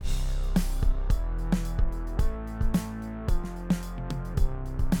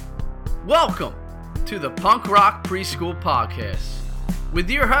Welcome to the Punk Rock Preschool Podcast with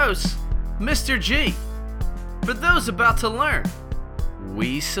your host, Mr. G. For those about to learn,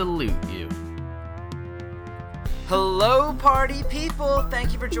 we salute you. Hello, party people!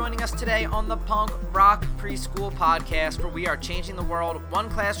 Thank you for joining us today on the Punk Rock Preschool Podcast, where we are changing the world one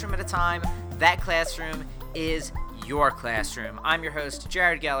classroom at a time. That classroom is your classroom. I'm your host,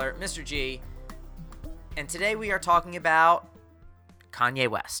 Jared Geller, Mr. G, and today we are talking about Kanye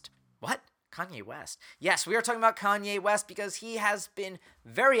West. What? Kanye West? Yes, we are talking about Kanye West because he has been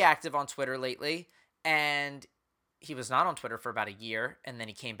very active on Twitter lately, and he was not on Twitter for about a year, and then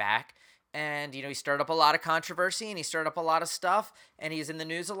he came back, and, he stirred up a lot of controversy, and he stirred up a lot of stuff, and he was in the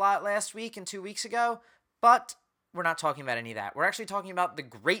news a lot last week and 2 weeks ago, but we're not talking about any of that. We're actually talking about the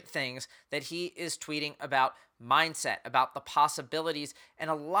great things that he is tweeting about mindset, about the possibilities,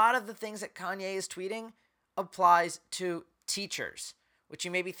 and a lot of the things that Kanye is tweeting applies to teachers, which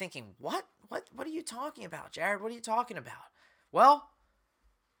you may be thinking, what are you talking about, Jared? What are you talking about? Well,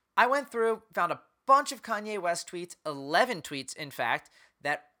 I went through, found a bunch of Kanye West tweets, 11 tweets, in fact,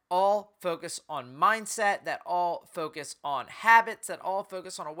 that all focus on mindset, that all focus on habits, that all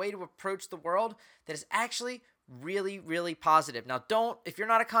focus on a way to approach the world that is actually really, really positive. Now, if you're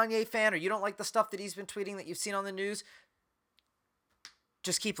not a Kanye fan or you don't like the stuff that he's been tweeting that you've seen on the news,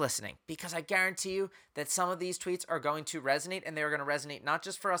 just keep listening, because I guarantee you that some of these tweets are going to resonate, and they are going to resonate not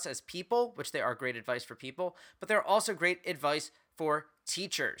just for us as people, which they are great advice for people, but they're also great advice for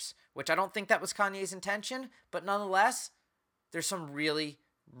teachers, which I don't think that was Kanye's intention, but nonetheless, there's some really,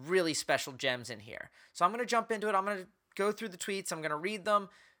 really special gems in here. So I'm going to jump into it. I'm going to go through the tweets. I'm going to read them.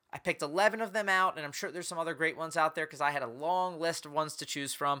 I picked 11 of them out, and I'm sure there's some other great ones out there because I had a long list of ones to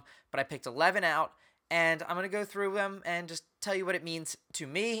choose from, but I picked 11 out. And I'm going to go through them and just tell you what it means to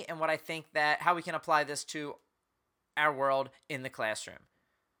me and what I think how we can apply this to our world in the classroom.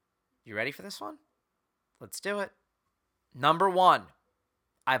 You ready for this one? Let's do it. Number 1,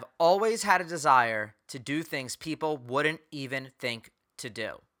 I've always had a desire to do things people wouldn't even think to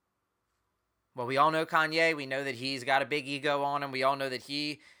do. Well, we all know Kanye. We know that he's got a big ego on him. We all know that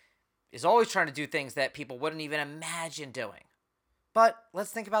he is always trying to do things that people wouldn't even imagine doing. But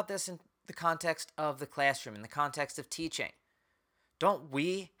let's think about this in the context of the classroom, in the context of teaching. Don't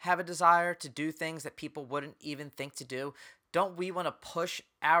we have a desire to do things that people wouldn't even think to do? Don't we want to push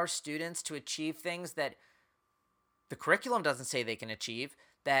our students to achieve things that the curriculum doesn't say they can achieve,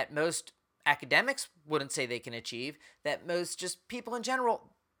 that most academics wouldn't say they can achieve, that most just people in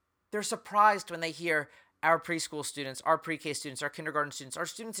general, they're surprised when they hear our preschool students, our pre-K students, our kindergarten students, our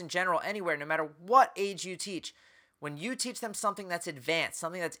students in general, anywhere, no matter what age you teach. When you teach them something that's advanced,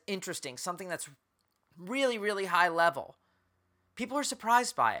 something that's interesting, something that's really, really high level, people are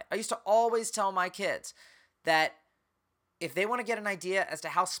surprised by it. I used to always tell my kids that if they want to get an idea as to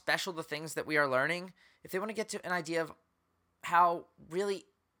how special the things that we are learning, if they want to get to an idea of how really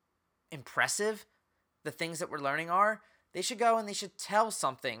impressive the things that we're learning are, they should go and they should tell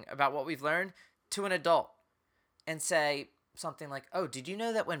something about what we've learned to an adult and say something like, oh, did you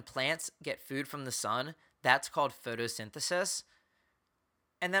know that when plants get food from the sun, that's called photosynthesis?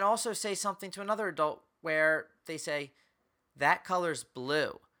 And then also say something to another adult where they say, that color's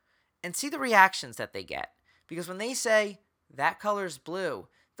blue. And see the reactions that they get. Because when they say, that color's blue,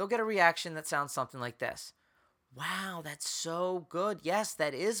 they'll get a reaction that sounds something like this. Wow, that's so good. Yes,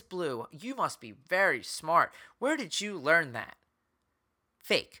 that is blue. You must be very smart. Where did you learn that?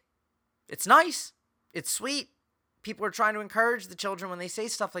 Fake. It's nice. It's sweet. People are trying to encourage the children when they say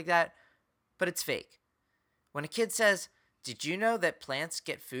stuff like that, but it's fake. When a kid says, did you know that plants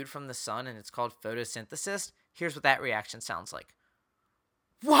get food from the sun and it's called photosynthesis? Here's what that reaction sounds like.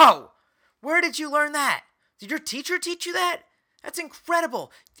 Whoa! Where did you learn that? Did your teacher teach you that? That's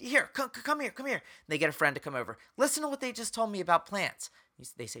incredible. Here, come here. They get a friend to come over. Listen to what they just told me about plants.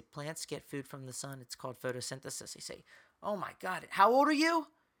 They say, plants get food from the sun. It's called photosynthesis. They say, oh my God, how old are you?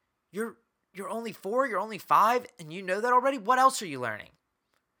 You're only 4, you're only 5, and you know that already? What else are you learning?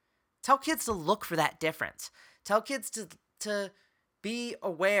 Tell kids to look for that difference. Tell kids to be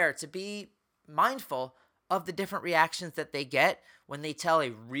aware, to be mindful of the different reactions that they get when they tell a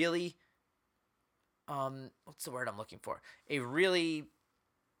really, what's the word I'm looking for? A really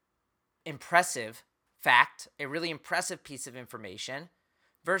impressive fact, a really impressive piece of information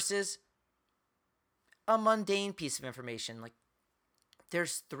versus a mundane piece of information. Like,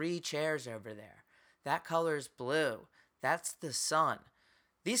 there's 3 chairs over there. That color's blue. That's the sun.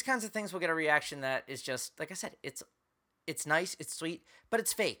 These kinds of things will get a reaction that is just, like I said, it's nice, it's sweet, but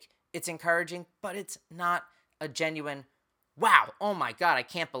it's fake. It's encouraging, but it's not a genuine, wow, oh my God, I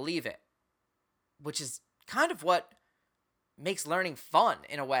can't believe it. Which is kind of what makes learning fun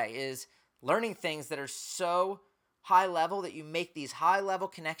in a way, is learning things that are so high level that you make these high level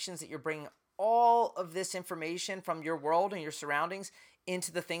connections, that you're bringing all of this information from your world and your surroundings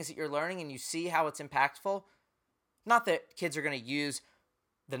into the things that you're learning, and you see how it's impactful. Not that kids are going to use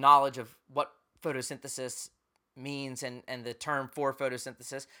the knowledge of what photosynthesis means and the term for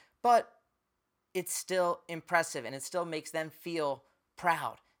photosynthesis, but it's still impressive, and it still makes them feel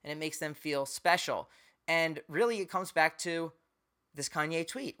proud, and it makes them feel special. And really, it comes back to this Kanye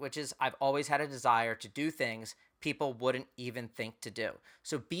tweet, which is, I've always had a desire to do things people wouldn't even think to do.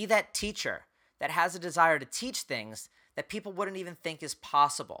 So be that teacher that has a desire to teach things that people wouldn't even think is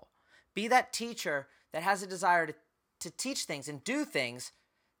possible. Be that teacher that has a desire to teach things and do things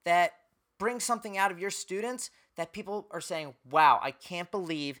that bring something out of your students that people are saying, wow, I can't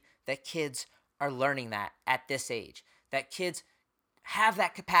believe that kids are learning that at this age, that kids have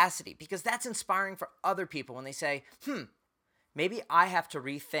that capacity, because that's inspiring for other people when they say, maybe I have to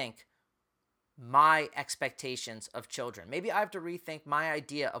rethink my expectations of children. Maybe I have to rethink my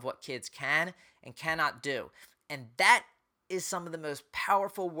idea of what kids can and cannot do. And that is some of the most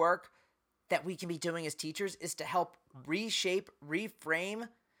powerful work that we can be doing as teachers, is to help reshape, reframe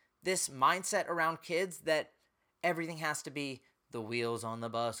this mindset around kids that everything has to be the wheels on the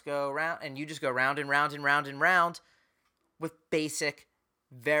bus go round, and you just go round and round and round and round with basic,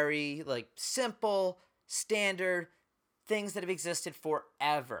 very simple, standard things that have existed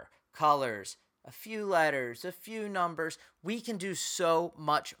forever. Colors, a few letters, a few numbers. We can do so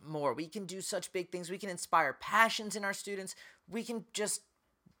much more. We can do such big things. We can inspire passions in our students. We can just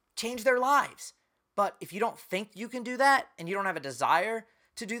change their lives. But if you don't think you can do that, and you don't have a desire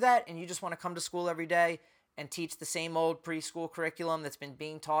to do that, and you just want to come to school every day and teach the same old preschool curriculum that's been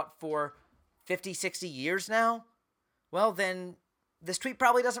being taught for 50, 60 years now, well, then this tweet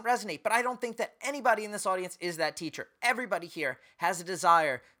probably doesn't resonate. But I don't think that anybody in this audience is that teacher. Everybody here has a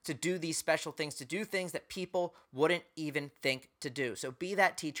desire to do these special things, to do things that people wouldn't even think to do. So be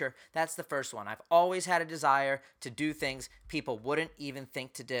that teacher. That's the first one. I've always had a desire to do things people wouldn't even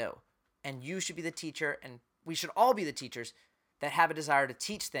think to do. And you should be the teacher, and we should all be the teachers that have a desire to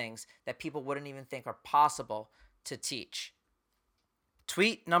teach things that people wouldn't even think are possible to teach.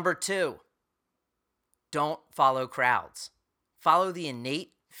 Tweet number 2. Don't follow crowds. Follow the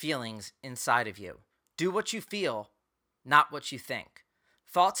innate feelings inside of you. Do what you feel, not what you think.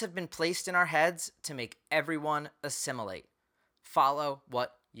 Thoughts have been placed in our heads to make everyone assimilate. Follow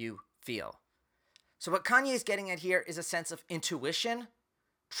what you feel. So what Kanye is getting at here is a sense of intuition,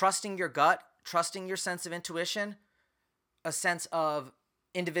 trusting your gut, trusting your sense of intuition, a sense of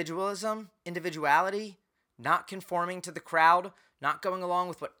individuality, not conforming to the crowd, not going along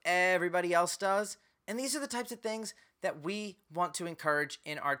with what everybody else does. And these are the types of things that we want to encourage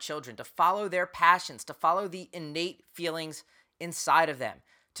in our children, to follow their passions, to follow the innate feelings inside of them,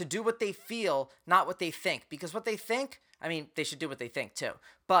 to do what they feel, not what they think. Because what they think, they should do what they think too.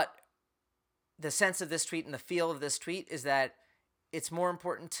 But the sense of this tweet and the feel of this tweet is that it's more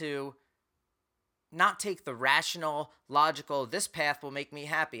important to not take the rational, logical, this path will make me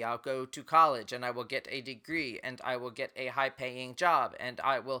happy. I'll go to college and I will get a degree and I will get a high-paying job and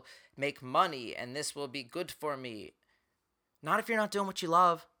I will make money and this will be good for me. Not if you're not doing what you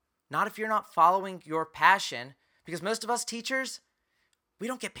love. Not if you're not following your passion. Because most of us teachers, we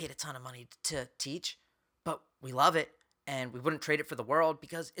don't get paid a ton of money to teach, but we love it and we wouldn't trade it for the world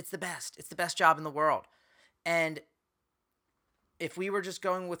because it's the best. It's the best job in the world. And if we were just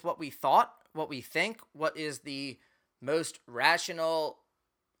going with what we thought, what we think, what is the most rational,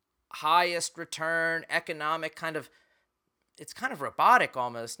 highest return, economic it's kind of robotic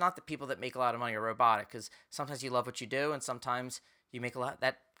almost. Not that people that make a lot of money are robotic, because sometimes you love what you do and sometimes you make a lot.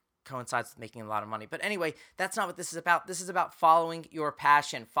 That coincides with making a lot of money. But anyway, that's not what this is about. This is about following your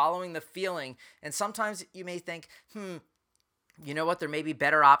passion, following the feeling. And sometimes you may think, you know what? There may be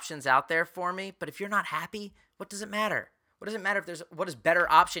better options out there for me. But if you're not happy, what does it matter? What does it matter what does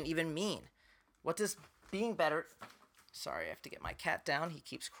better option even mean? What does being better... Sorry, I have to get my cat down. He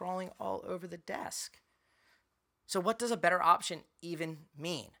keeps crawling all over the desk. So what does a better option even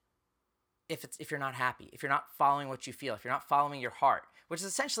mean if you're not happy, if you're not following what you feel, if you're not following your heart, which is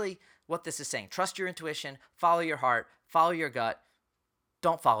essentially what this is saying. Trust your intuition, follow your heart, follow your gut.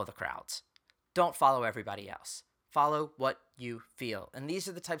 Don't follow the crowds. Don't follow everybody else. Follow what you feel. And these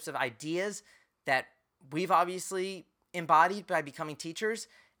are the types of ideas that we've obviously embodied by becoming teachers,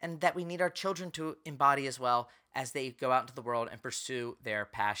 and that we need our children to embody as well as they go out into the world and pursue their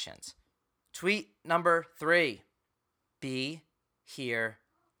passions. Tweet number 3, be here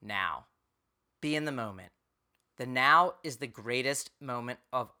now. Be in the moment. The now is the greatest moment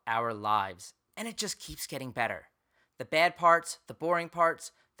of our lives, and it just keeps getting better. The bad parts, the boring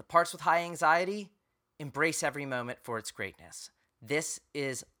parts, The parts with high anxiety, embrace every moment for its greatness. This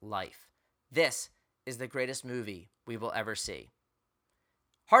is life. This is the greatest movie we will ever see.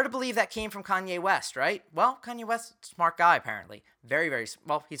 Hard to believe that came from Kanye West, right? Well, Kanye West, smart guy, apparently. Very, very,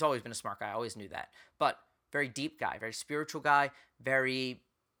 well, he's always been a smart guy. I always knew that. But very deep guy, very spiritual guy, very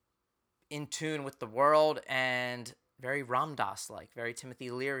in tune with the world, and very Ram Dass-like, very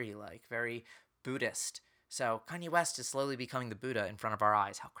Timothy Leary-like, very Buddhist. So Kanye West is slowly becoming the Buddha in front of our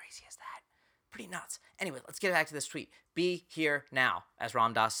eyes. How crazy is that? Pretty nuts. Anyway, let's get back to this tweet. Be here now, as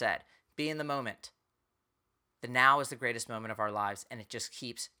Ram Dass said. Be in the moment. The now is the greatest moment of our lives, and it just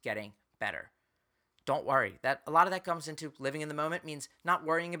keeps getting better. Don't worry. That a lot of that comes into living in the moment means not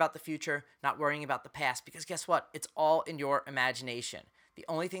worrying about the future, not worrying about the past, because guess what? It's all in your imagination. The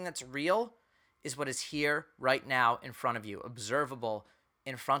only thing that's real is what is here right now in front of you, observable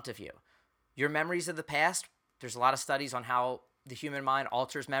in front of you. Your memories of the past, there's a lot of studies on how the human mind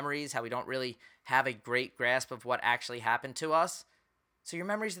alters memories, how we don't really have a great grasp of what actually happened to us. So your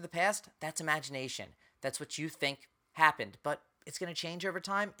memories of the past, that's imagination. That's what you think happened, but it's going to change over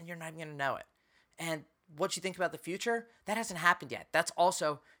time, and you're not even going to know it. And what you think about the future, that hasn't happened yet. That's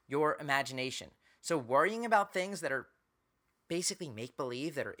also your imagination. So worrying about things that are basically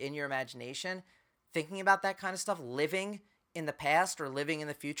make-believe, that are in your imagination, thinking about that kind of stuff, living in the past or living in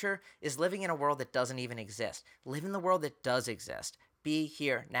the future, is living in a world that doesn't even exist. Live in the world that does exist. Be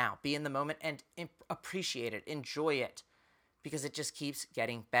here now. Be in the moment and appreciate it. Enjoy it. Because it just keeps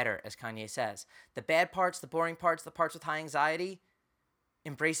getting better, as Kanye says. The bad parts, the boring parts, the parts with high anxiety,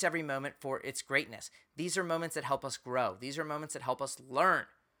 embrace every moment for its greatness. These are moments that help us grow. These are moments that help us learn.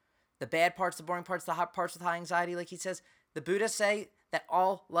 The bad parts, the boring parts, the hot parts with high anxiety, like he says, the Buddhists say that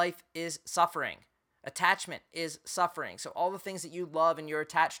all life is suffering. Attachment is suffering. So all the things that you love and you're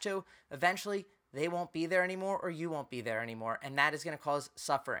attached to, eventually they won't be there anymore, or you won't be there anymore, and that is going to cause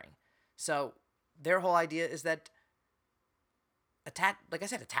suffering. So their whole idea is that like I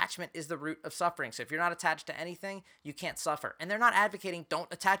said, attachment is the root of suffering. So if you're not attached to anything, you can't suffer. And they're not advocating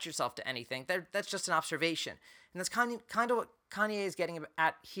don't attach yourself to anything. That's just an observation. And that's kind of what Kanye is getting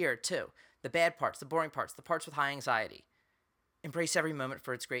at here too. The bad parts, the boring parts, the parts with high anxiety. Embrace every moment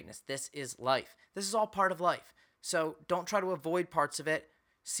for its greatness. This is life. This is all part of life. So don't try to avoid parts of it.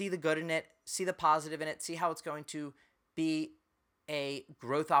 See the good in it. See the positive in it. See how it's going to be a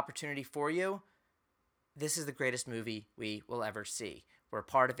growth opportunity for you. This is the greatest movie we will ever see. We're a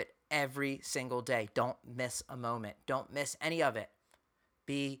part of it every single day. Don't miss a moment. Don't miss any of it.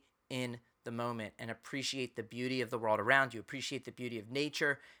 Be in the moment and appreciate the beauty of the world around you. Appreciate the beauty of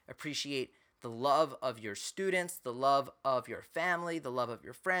nature. Appreciate the love of your students, the love of your family, the love of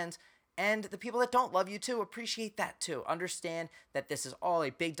your friends, and the people that don't love you too. Appreciate that too. Understand that this is all a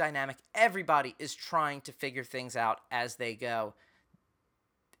big dynamic. Everybody is trying to figure things out as they go.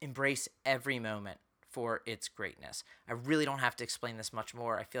 Embrace every moment for its greatness. I really don't have to explain this much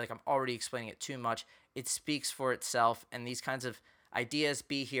more. I feel like I'm already explaining it too much. It speaks for itself, and these kinds of ideas,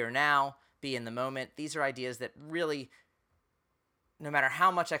 be here now, be in the moment, these are ideas that really, no matter how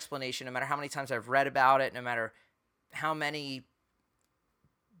much explanation, no matter how many times I've read about it, no matter how many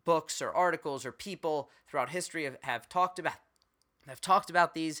books or articles or people throughout history have talked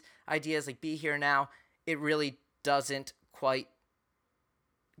about these ideas like be here now, it really doesn't quite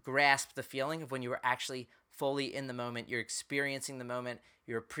grasp the feeling of when you are actually fully in the moment. You're experiencing the moment.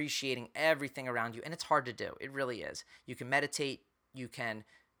 You're appreciating everything around you. And it's hard to do. It really is. You can meditate. You can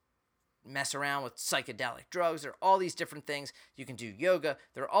mess around with psychedelic drugs. There are all these different things. You can do yoga.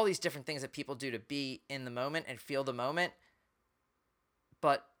 There are all these different things that people do to be in the moment and feel the moment.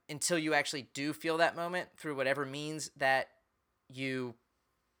 But until you actually do feel that moment through whatever means that you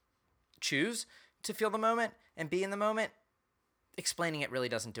choose to feel the moment and be in the moment, explaining it really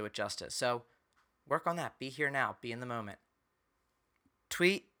doesn't do it justice. So work on that. Be here now. Be in the moment.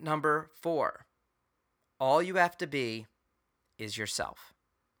 Tweet number 4. All you have to be is yourself.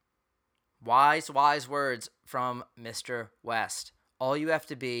 Wise, wise words from Mr. West. All you have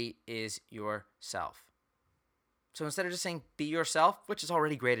to be is yourself. So instead of just saying be yourself, which is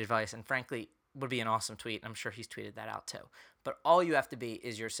already great advice and frankly would be an awesome tweet, I'm sure he's tweeted that out too. But all you have to be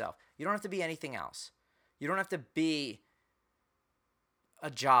is yourself. You don't have to be anything else. You don't have to be a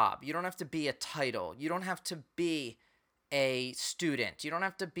job. You don't have to be a title. You don't have to be a student. You don't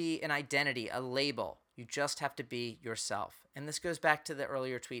have to be an identity, a label. You just have to be yourself. And this goes back to the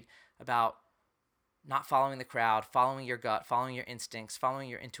earlier tweet about not following the crowd, following your gut, following your instincts, following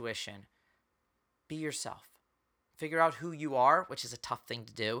your intuition. Be yourself. Figure out who you are, which is a tough thing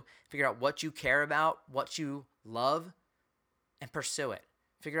to do. Figure out what you care about, what you love, and pursue it.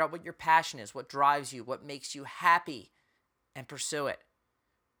 Figure out what your passion is, what drives you, what makes you happy, and pursue it.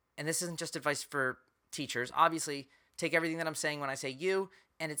 and this isn't just advice for teachers. Obviously, take everything that I'm saying when I say you,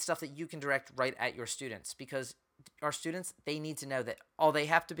 and it's stuff that you can direct right at your students, because our students, they need to know that all they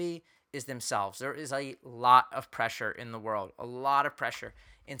have to be is themselves. There is a lot of pressure in the world, a lot of pressure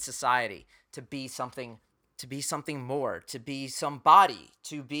in society to be something more, to be somebody,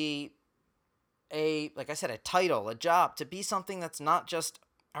 to be like I said, a title, a job, to be something that's not just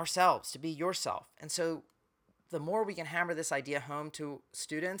ourselves, to be yourself. And so the more we can hammer this idea home to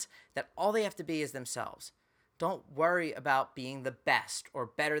students that all they have to be is themselves. Don't worry about being the best or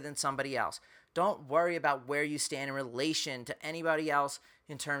better than somebody else. Don't worry about where you stand in relation to anybody else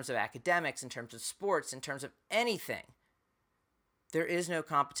in terms of academics, in terms of sports, in terms of anything. There is no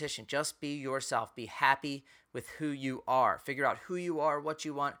competition. Just be yourself. Be happy with who you are. Figure out who you are, what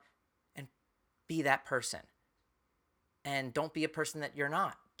you want, and be that person. And don't be a person that you're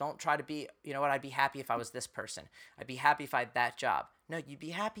not. Don't try to be, I'd be happy if I was this person. I'd be happy if I had that job. No, you'd be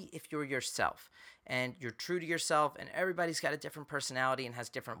happy if you're yourself and you're true to yourself, and everybody's got a different personality and has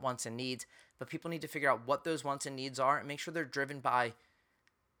different wants and needs, but people need to figure out what those wants and needs are and make sure they're driven by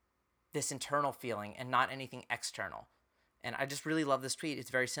this internal feeling and not anything external. And I just really love this tweet. It's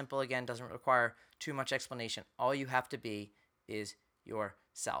very simple. Again, doesn't require too much explanation. All you have to be is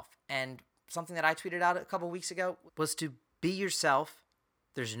yourself. And something that I tweeted out a couple weeks ago was to be yourself.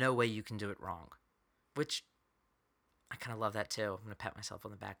 There's no way you can do it wrong, which I kind of love that too. I'm going to pat myself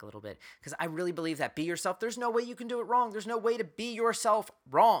on the back a little bit because I really believe that. Be yourself. There's no way you can do it wrong. There's no way to be yourself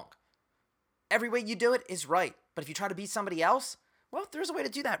wrong. Every way you do it is right. But if you try to be somebody else, well, there's a way to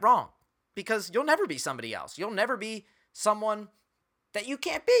do that wrong, because you'll never be somebody else. You'll never be someone that you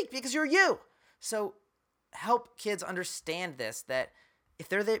can't be because you're you. So help kids understand this, that if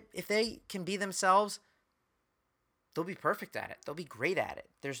they can be themselves, they'll be perfect at it. They'll be great at it.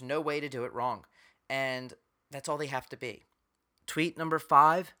 There's no way to do it wrong. And that's all they have to be. Tweet number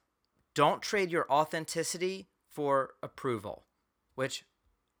 5, don't trade your authenticity for approval, which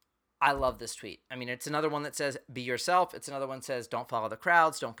I love this tweet. I mean, it's another one that says be yourself. It's another one that says don't follow the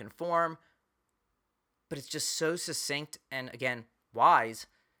crowds, don't conform. But it's just so succinct and, again, wise.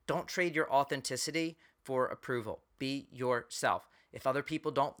 Don't trade your authenticity for approval. Be yourself. If other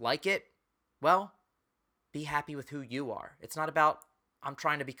people don't like it, well, be happy with who you are. It's not about I'm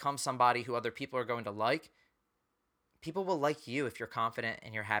trying to become somebody who other people are going to like. People will like you if you're confident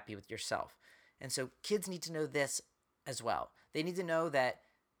and you're happy with yourself. And so kids need to know this as well. They need to know that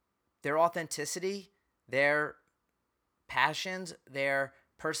their authenticity, their passions, their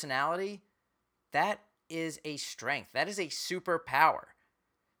personality, that is a strength. That is a superpower.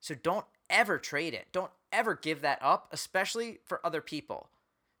 So don't ever trade it. Don't ever give that up, especially for other people.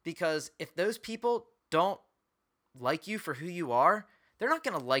 Because if those people don't like you for who you are, they're not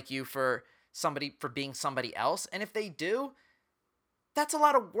going to like you for being somebody else. And if they do, that's a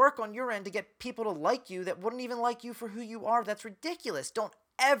lot of work on your end to get people to like you that wouldn't even like you for who you are. That's ridiculous. Don't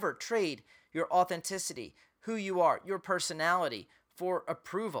ever trade your authenticity, who you are, your personality for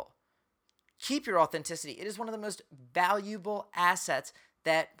approval. Keep your authenticity. It is one of the most valuable assets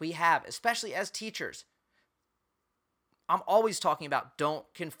that we have, especially as teachers. I'm always talking about don't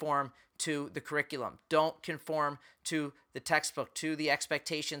conform to the curriculum. Don't conform to the textbook, to the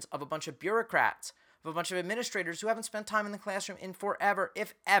expectations of a bunch of bureaucrats, of a bunch of administrators who haven't spent time in the classroom in forever,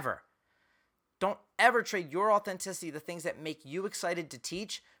 if ever. Don't ever trade your authenticity, the things that make you excited to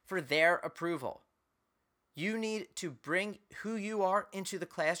teach, for their approval. You need to bring who you are into the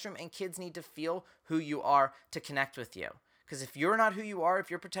classroom, and kids need to feel who you are to connect with you. Because if you're not who you are, if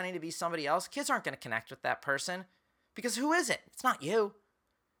you're pretending to be somebody else, kids aren't going to connect with that person. Because who is it? It's not you.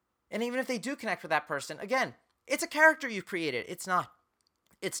 And even if they do connect with that person, again, it's a character you created. It's not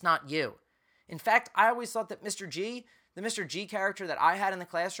you. In fact, I always thought that Mr. G, the Mr. G character that I had in the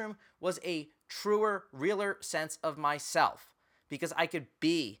classroom, was a truer, realer sense of myself. Because I could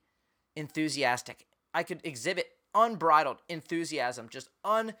be enthusiastic. I could exhibit unbridled enthusiasm, just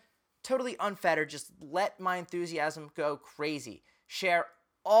totally unfettered, just let my enthusiasm go crazy. Share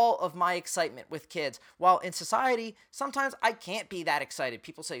all of my excitement with kids. While in society, sometimes I can't be that excited.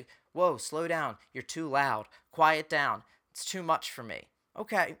 People say, whoa, slow down. You're too loud. Quiet down. It's too much for me.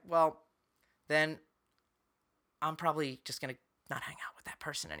 Okay, well, then I'm probably just going to not hang out with that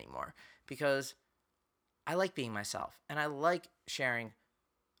person anymore, because I like being myself and I like sharing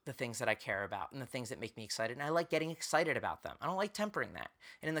the things that I care about and the things that make me excited, and I like getting excited about them. I don't like tempering that.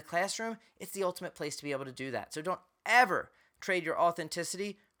 And in the classroom, it's the ultimate place to be able to do that. So don't ever trade your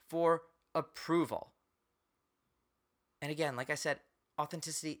authenticity for approval. And again, like I said,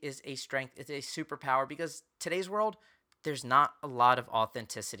 authenticity is a strength. It's a superpower, because today's world, there's not a lot of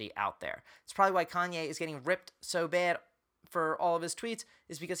authenticity out there. It's probably why Kanye is getting ripped so bad for all of his tweets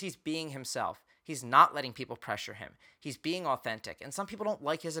is because he's being himself. He's not letting people pressure him. He's being authentic. And some people don't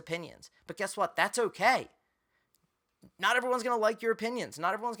like his opinions. But guess what? That's okay. Not everyone's going to like your opinions.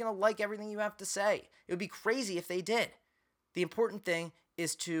 Not everyone's going to like everything you have to say. It would be crazy if they did. The important thing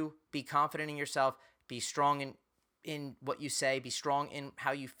is to be confident in yourself, be strong in what you say, be strong in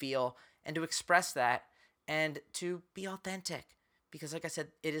how you feel, and to express that and to be authentic. Because like I said,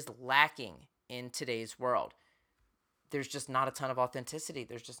 it is lacking in today's world. There's just not a ton of authenticity.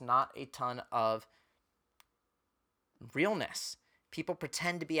 There's just not a ton of realness. People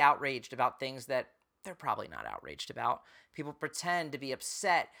pretend to be outraged about things that they're probably not outraged about. People pretend to be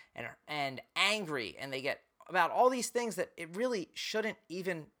upset and angry, and they get about all these things that it really shouldn't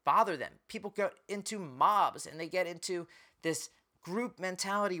even bother them. People go into mobs, and they get into this group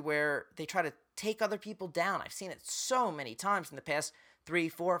mentality where they try to take other people down. I've seen it so many times in the past 3,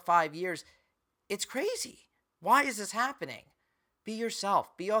 4, 5 years. It's crazy. Why is this happening? Be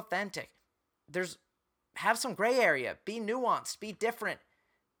yourself. Be authentic. Have some gray area. Be nuanced. Be different.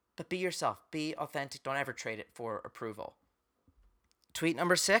 But be yourself. Be authentic. Don't ever trade it for approval. Tweet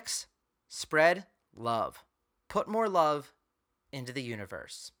number 6, spread love. Put more love into the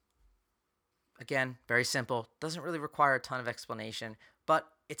universe. Again, very simple. Doesn't really require a ton of explanation, but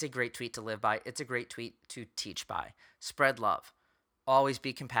it's a great tweet to live by. It's a great tweet to teach by. Spread love. Always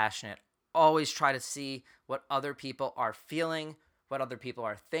be compassionate. Always try to see what other people are feeling, what other people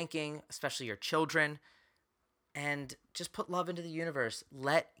are thinking, especially your children. And just put love into the universe.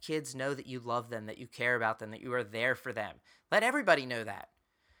 Let kids know that you love them, that you care about them, that you are there for them. Let everybody know that.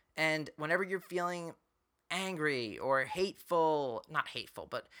 And whenever you're feeling angry or hateful, not hateful,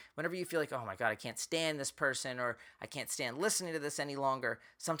 but whenever you feel like, oh my God, I can't stand this person, or I can't stand listening to this any longer,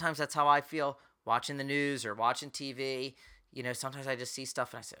 sometimes that's how I feel watching the news or watching TV. Sometimes I just see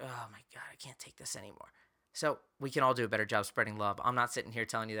stuff and I say, oh my God, I can't take this anymore. So we can all do a better job spreading love. I'm not sitting here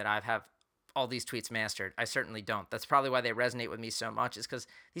telling you that I have all these tweets mastered. I certainly don't. That's probably why they resonate with me so much, is because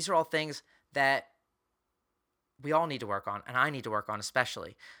these are all things that we all need to work on, and I need to work on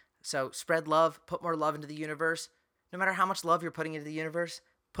especially. So spread love, put more love into the universe. No matter how much love you're putting into the universe,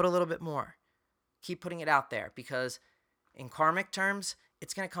 put a little bit more. Keep putting it out there, because in karmic terms,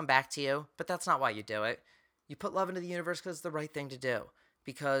 it's going to come back to you, but that's not why you do it. You put love into the universe because it's the right thing to do,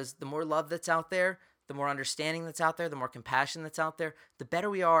 because the more love that's out there, the more understanding that's out there, the more compassion that's out there, the better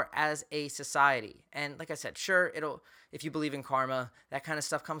we are as a society. And like I said, sure, if you believe in karma, that kind of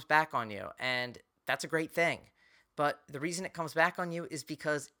stuff comes back on you, and that's a great thing. But the reason it comes back on you is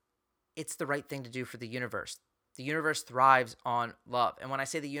because it's the right thing to do for the universe. The universe thrives on love. And when I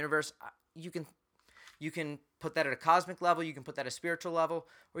say the universe, you can put that at a cosmic level, you can put that at a spiritual level,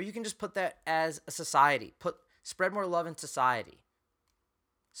 or you can just put that as a society. Spread more love in society.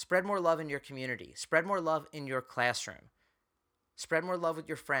 Spread more love in your community. Spread more love in your classroom. Spread more love with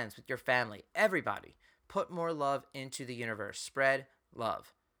your friends, with your family, everybody. Put more love into the universe. Spread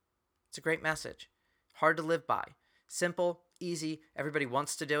love. It's a great message. Hard to live by. Simple, easy. Everybody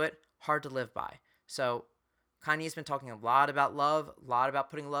wants to do it. Hard to live by. So Kanye's been talking a lot about love, a lot about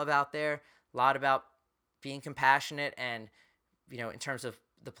putting love out there, a lot about being compassionate, and, in terms of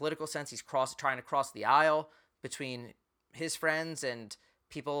the political sense, he's trying to cross the aisle between his friends and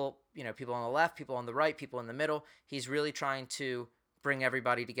people, people on the left, people on the right, people in the middle. He's really trying to bring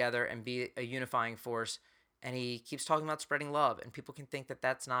everybody together and be a unifying force. And he keeps talking about spreading love. And people can think that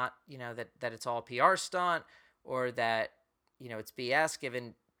that's not, that it's all a PR stunt, or that, it's BS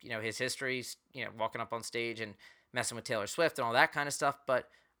given, his histories, walking up on stage and messing with Taylor Swift and all that kind of stuff. But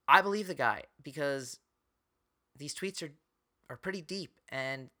I believe the guy, because these tweets are pretty deep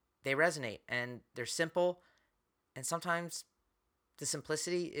and they resonate and they're simple. And sometimes the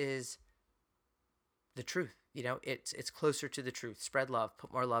simplicity is the truth. It's closer to the truth. Spread love,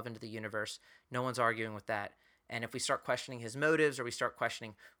 put more love into the universe. No one's arguing with that. And if we start questioning his motives, or we start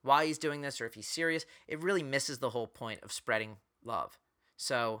questioning why he's doing this, or if he's serious, it really misses the whole point of spreading love.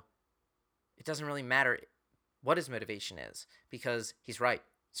 So it doesn't really matter what his motivation is, because he's right.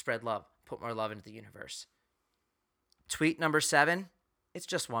 Spread love, put more love into the universe. Tweet number 7, it's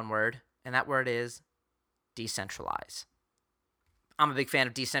just one word, and that word is decentralize. I'm a big fan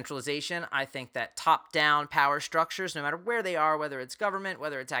of decentralization. I think that top-down power structures, no matter where they are, whether it's government,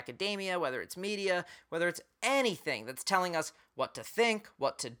 whether it's academia, whether it's media, whether it's anything that's telling us what to think,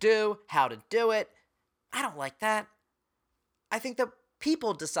 what to do, how to do it, I don't like that. I think that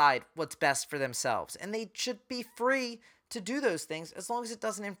people decide what's best for themselves, and they should be free to do those things as long as it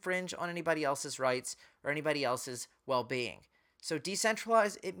doesn't infringe on anybody else's rights or anybody else's well-being. So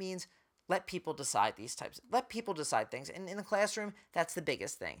decentralize, it means Let people decide let people decide things. And in the classroom, that's the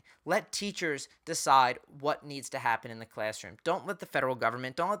biggest thing. Let teachers decide what needs to happen in the classroom. Don't let the federal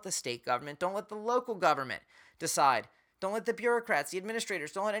government, don't let the state government, don't let the local government decide. Don't let the bureaucrats, the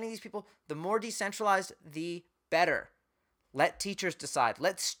administrators, don't let any of these people. The more decentralized, the better. Let teachers decide.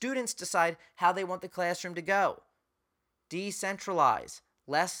 Let students decide how they want the classroom to go. Decentralize.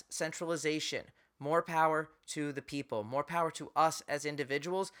 Less centralization. More power to the people. More power to us as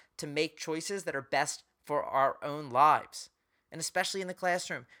individuals to make choices that are best for our own lives. And especially in the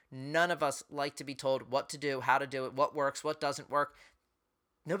classroom, none of us like to be told what to do, how to do it, what works, what doesn't work.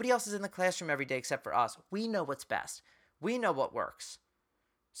 Nobody else is in the classroom every day except for us. We know what's best. We know what works.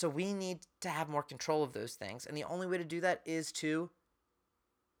 So we need to have more control of those things. And the only way to do that is to,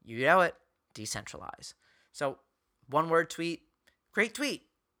 you know it, decentralize. So one word tweet, great tweet.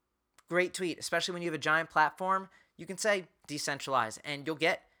 Great tweet, especially when you have a giant platform. You can say decentralize and you'll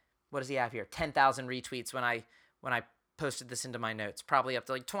get, what does he have here? 10,000 retweets when I posted this into my notes. Probably up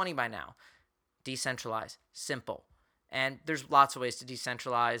to like 20 by now. Decentralize. Simple. And there's lots of ways to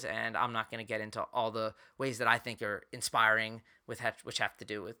decentralize, and I'm not going to get into all the ways that I think are inspiring, which have to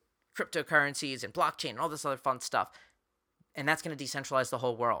do with cryptocurrencies and blockchain and all this other fun stuff. And that's going to decentralize the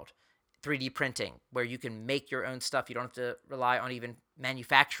whole world. 3D printing, where you can make your own stuff. You don't have to rely on even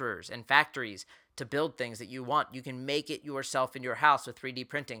manufacturers and factories to build things that you want. You can make it yourself in your house with 3D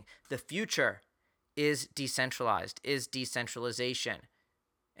printing. The future is decentralized, is decentralization.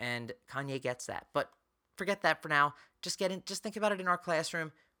 And Kanye gets that. But forget that for now. Just think about it in our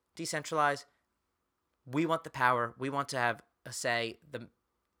classroom. Decentralize. We want the power. We want to have a say,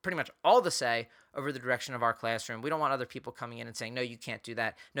 pretty much all the say over the direction of our classroom. We don't want other people coming in and saying, no, you can't do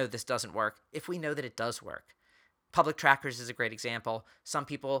that. No, this doesn't work. If we know that it does work. Public trackers is a great example. Some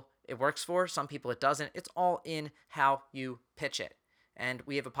people it works for, some people it doesn't. It's all in how you pitch it. And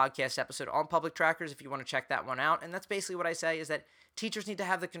we have a podcast episode on public trackers if you want to check that one out. And that's basically what I say is that teachers need to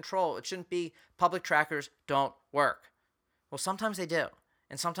have the control. It shouldn't be public trackers don't work. Well, sometimes they do,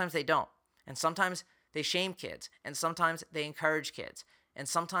 and sometimes they don't. And sometimes they shame kids, and sometimes they encourage kids. And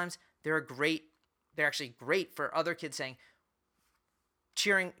sometimes they're actually great for other kids saying,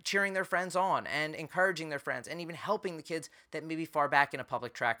 cheering their friends on and encouraging their friends and even helping the kids that may be far back in a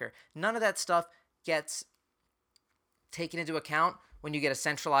public tracker. None of that stuff gets taken into account when you get a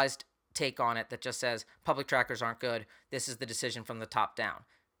centralized take on it that just says public trackers aren't good. This is the decision from the top down.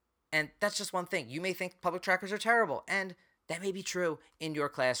 And that's just one thing. You may think public trackers are terrible, and that may be true in your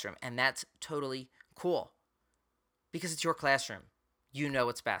classroom, and that's totally cool because it's your classroom. You know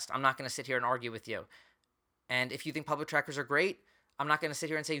what's best. I'm not going to sit here and argue with you. And if you think public trackers are great, I'm not going to sit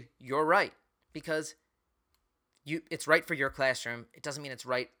here and say you're right because it's right for your classroom. It doesn't mean it's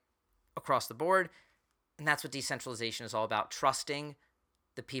right across the board. And that's what decentralization is all about, trusting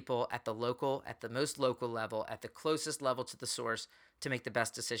the people at the most local level, at the closest level to the source to make the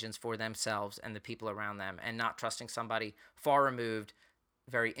best decisions for themselves and the people around them, and not trusting somebody far removed,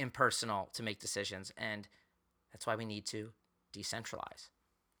 very impersonal to make decisions. And that's why we need to decentralize.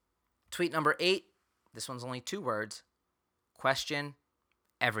 Tweet number 8, this one's only 2 words, question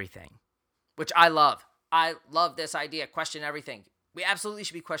everything, which I love. I love this idea, question everything. We absolutely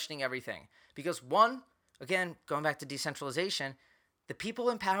should be questioning everything because one, again, going back to decentralization, the people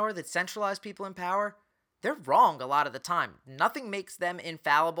in power, the centralized people in power, they're wrong a lot of the time. Nothing makes them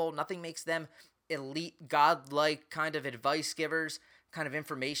infallible. Nothing makes them elite, godlike kind of advice givers, kind of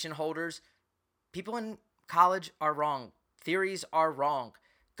information holders. People in college are wrong. Theories are wrong.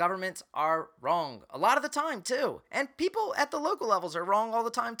 Governments are wrong a lot of the time too. And people at the local levels are wrong all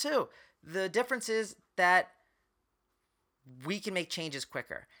the time too. The difference is that we can make changes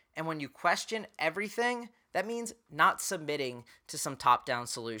quicker. And when you question everything, that means not submitting to some top-down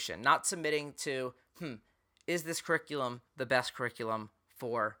solution, not submitting to, is this curriculum the best curriculum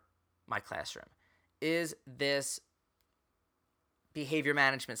for my classroom? Is this behavior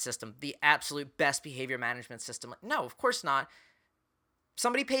management system the absolute best behavior management system? No, of course not.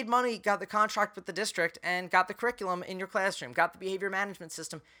 Somebody paid money, got the contract with the district, and got the curriculum in your classroom, got the behavior management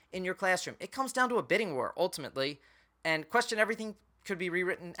system in your classroom. It comes down to a bidding war, ultimately, and question everything could be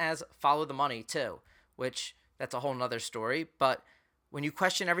rewritten as follow the money, too, which that's a whole nother story. But when you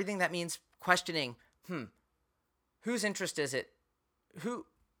question everything, that means questioning, whose interest is it?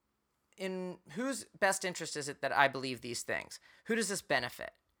 In whose best interest is it that I believe these things? Who does this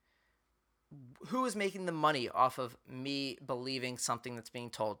benefit? Who is making the money off of me believing something that's being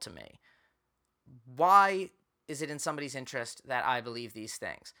told to me? Why is it in somebody's interest that I believe these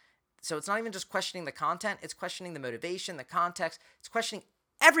things? So it's not even just questioning the content, it's questioning the motivation, the context, it's questioning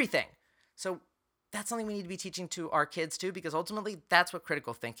everything. So that's something we need to be teaching to our kids too, because ultimately that's what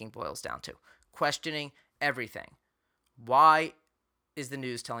critical thinking boils down to. Questioning everything. Why is the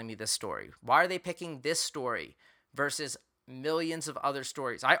news telling me this story? Why are they picking this story versus millions of other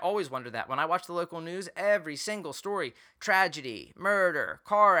stories? I always wonder that. When I watch the local news, every single story, tragedy, murder,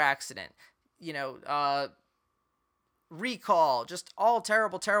 car accident, recall, just all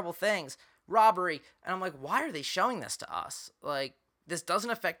terrible, terrible things, robbery. And I'm like, why are they showing this to us? Like, this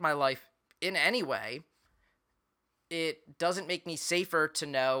doesn't affect my life in any way. It doesn't make me safer to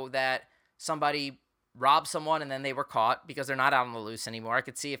know that somebody robbed someone and then they were caught because they're not out on the loose anymore. I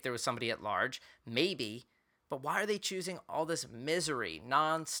could see if there was somebody at large, maybe. But why are they choosing all this misery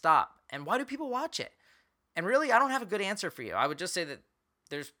nonstop? And why do people watch it? And really, I don't have a good answer for you. I would just say that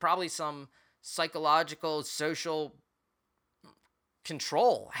there's probably some psychological, social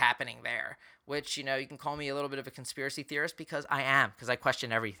control happening there, which, you can call me a little bit of a conspiracy theorist, because I am, because I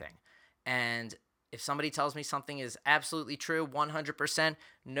question everything. And if somebody tells me something is absolutely true, 100%,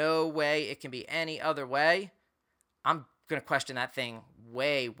 no way it can be any other way, I'm going to question that thing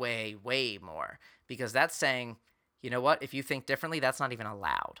way, way, way more, because that's saying, you know what, if you think differently, that's not even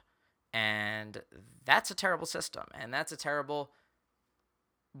allowed. And that's a terrible system, and that's a terrible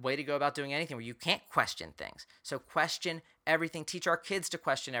way to go about doing anything where you can't question things. So question everything. Teach our kids to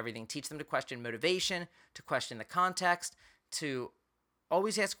question everything. Teach them to question motivation, to question the context, to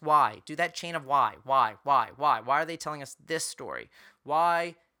always ask why. Do that chain of why. Why are they telling us this story?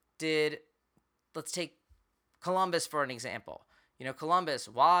 Let's take Columbus for an example. Columbus,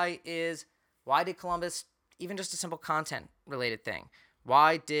 why did Columbus, even just a simple content related thing,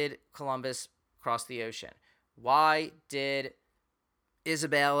 why did Columbus cross the ocean? Why did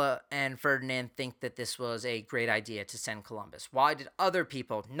Isabella and Ferdinand think that this was a great idea to send Columbus? Why did other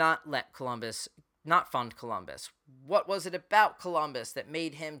people not fund Columbus? What was it about Columbus that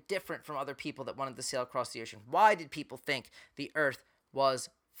made him different from other people that wanted to sail across the ocean? Why did people think the earth was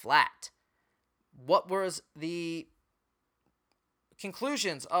flat? What was the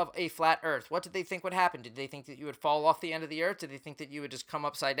conclusions of a flat earth? What did they think would happen? Did they think that you would fall off the end of the earth? Did they think that you would just come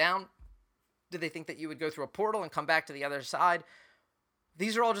upside down? Did they think that you would go through a portal and come back to the other side?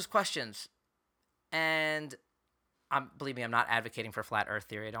 These are all just questions. And believe me, I'm not advocating for flat earth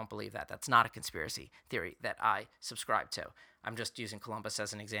theory. I don't believe that. That's not a conspiracy theory that I subscribe to. I'm just using Columbus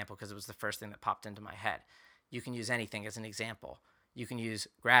as an example because it was the first thing that popped into my head. You can use anything as an example. You can use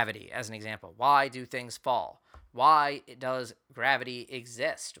gravity as an example. Why do things fall? Why does gravity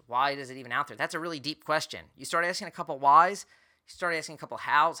exist? Why is it even out there? That's a really deep question. You start asking a couple whys, you start asking a couple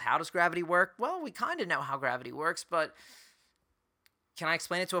hows. How does gravity work? Well, we kind of know how gravity works, but can I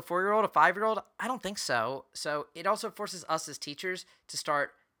explain it to a 4-year-old, a 5-year-old? I don't think so. So it also forces us as teachers to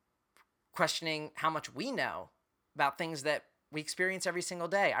start questioning how much we know about things that we experience every single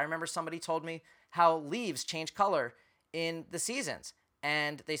day. I remember somebody told me how leaves change color in the seasons.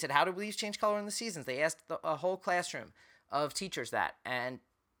 And they said, how do leaves change color in the seasons? They asked a whole classroom of teachers that, and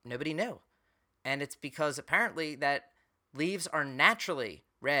nobody knew. And it's because apparently that leaves are naturally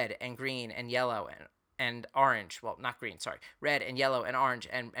red and green and yellow and orange. Well, not green, sorry. Red and yellow and orange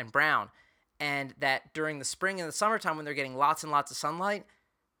and brown. And that during the spring and the summertime when they're getting lots and lots of sunlight,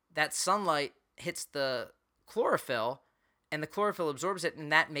 that sunlight hits the chlorophyll, and the chlorophyll absorbs it,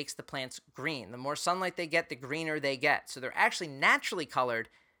 and that makes the plants green. The more sunlight they get, the greener they get. So they're actually naturally colored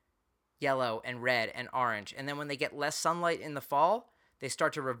yellow and red and orange. And then when they get less sunlight in the fall, they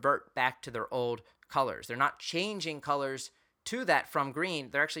start to revert back to their old colors. They're not changing colors to that from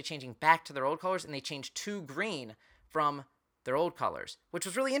green. They're actually changing back to their old colors, and they change to green from their old colors, which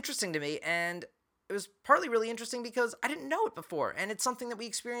was really interesting to me. And it was partly really interesting because I didn't know it before. And it's something that we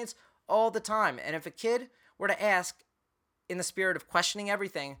experience all the time. And if a kid were to ask, in the spirit of questioning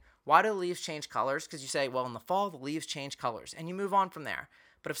everything, why do the leaves change colors? Because you say, well, in the fall, the leaves change colors, and you move on from there.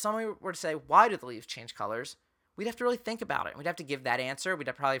 But if someone were to say, why do the leaves change colors? We'd have to really think about it. We'd have to give that answer.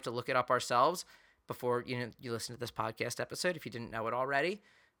 We'd probably have to look it up ourselves before you listen to this podcast episode if you didn't know it already,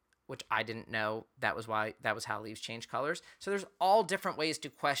 which I didn't know that was how leaves change colors. So there's all different ways to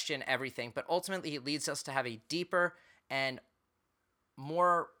question everything, but ultimately it leads us to have a deeper and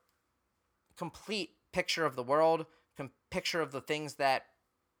more complete picture of the world, picture of the things that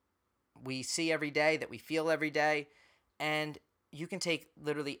we see every day, that we feel every day. And you can take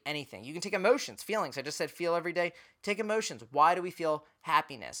literally anything. You can take emotions, feelings. I just said feel every day. Take emotions. Why do we feel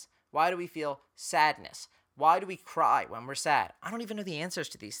happiness? Why do we feel sadness? Why do we cry when we're sad? I don't even know the answers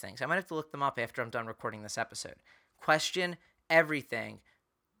to these things. I might have to look them up after I'm done recording this episode. Question everything.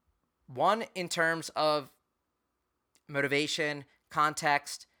 One, in terms of motivation,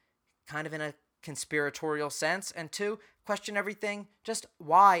 context, kind of in a conspiratorial sense. And two, question everything, just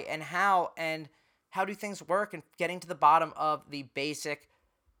why and how, and how do things work and getting to the bottom of the basic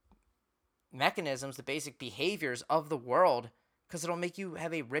mechanisms, the basic behaviors of the world, because it'll make you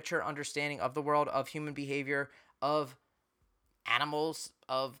have a richer understanding of the world, of human behavior, of animals,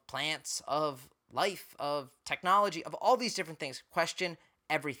 of plants, of life, of technology, of all these different things. Question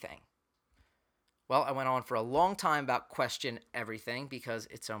everything. Well, I went on for a long time about question everything because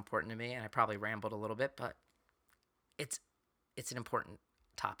it's so important to me, and I probably rambled a little bit, but it's an important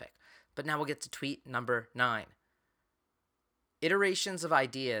topic. But now we'll get to tweet number 9. Iterations of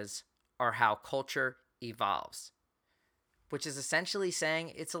ideas are how culture evolves, which is essentially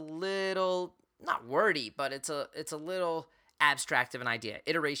saying it's a little, not wordy, but it's a little abstract of an idea.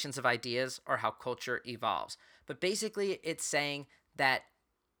 Iterations of ideas are how culture evolves. But basically, it's saying that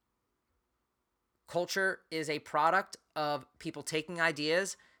culture is a product of people taking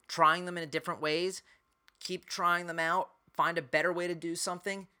ideas, trying them in different ways, keep trying them out, find a better way to do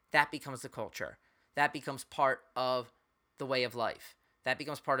something. That becomes the culture. That becomes part of the way of life. That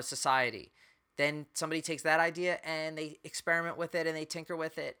becomes part of society. Then somebody takes that idea and they experiment with it and they tinker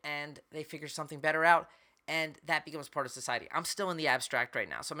with it and they figure something better out, and that becomes part of society. I'm still in the abstract right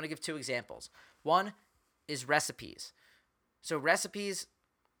now, so I'm going to give 2 examples. One is recipes. So recipes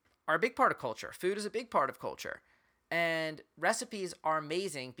are a big part of culture. Food is a big part of culture. And recipes are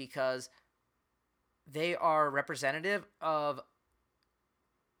amazing because they are representative of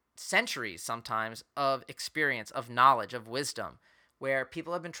centuries sometimes of experience, of knowledge, of wisdom, where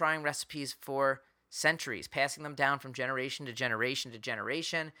people have been trying recipes for centuries, passing them down from generation to generation to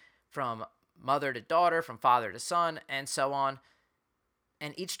generation, from mother to daughter, from father to son, and so on.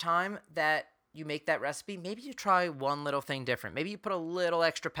 And each time that you make that recipe, maybe you try one little thing different. Maybe you put a little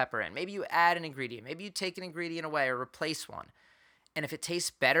extra pepper in. Maybe you add an ingredient. Maybe you take an ingredient away or replace one. And if it tastes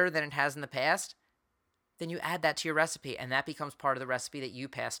better than it has in the past, then you add that to your recipe, and that becomes part of the recipe that you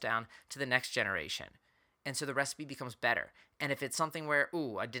pass down to the next generation. And so the recipe becomes better. And if it's something where,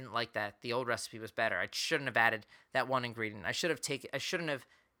 I didn't like that, the old recipe was better, I shouldn't have added that one ingredient, I shouldn't have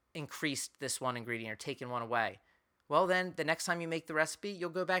increased this one ingredient or taken one away. Well, then the next time you make the recipe, you'll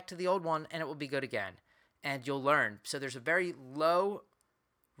go back to the old one and it will be good again. And you'll learn. So there's a very low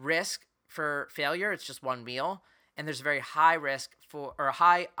risk for failure. It's just one meal. And there's a very high risk or a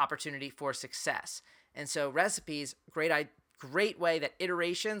high opportunity for success. And so recipes, great way that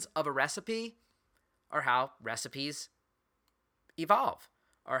iterations of a recipe are how recipes evolve,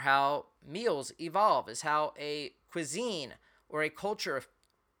 or how meals evolve, is how a cuisine or a culture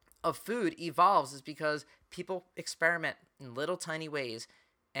of food evolves, is because people experiment in little tiny ways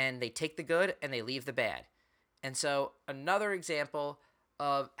and they take the good and they leave the bad. And so another example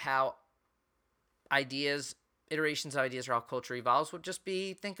of how iterations of ideas are how culture evolves would just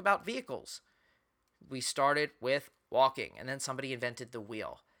be, think about vehicles. We started with walking, and then somebody invented the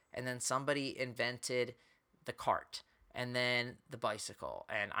wheel, and then somebody invented the cart, and then the bicycle,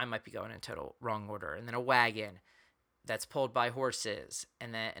 and I might be going in total wrong order, and then a wagon that's pulled by horses,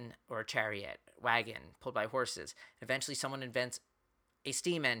 and then, or a chariot, wagon pulled by horses. Eventually someone invents a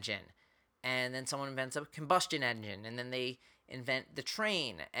steam engine, and then someone invents a combustion engine, and then they invent the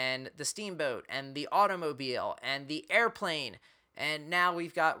train and the steamboat and the automobile and the airplane. And now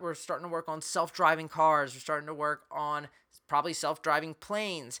we're starting to work on self-driving cars. We're starting to work on probably self-driving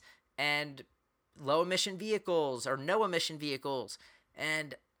planes and low-emission vehicles or no-emission vehicles.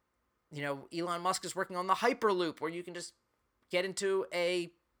 And, Elon Musk is working on the Hyperloop, where you can just get into a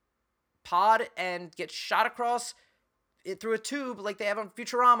pod and get shot across it through a tube like they have on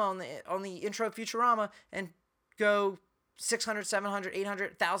Futurama, on the intro of Futurama, and go 600, 700,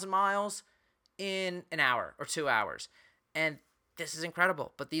 800, 1,000 miles in an hour or 2 hours. And this is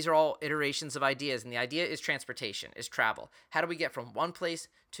incredible, but these are all iterations of ideas, and the idea is transportation, is travel. How do we get from one place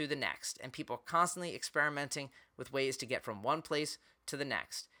to the next? And people are constantly experimenting with ways to get from one place to the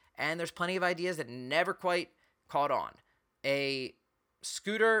next. And there's plenty of ideas that never quite caught on. A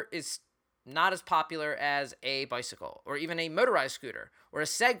scooter is not as popular as a bicycle, or even a motorized scooter, or a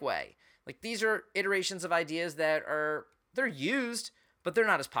Segway. Like, these are iterations of ideas that they're used, but they're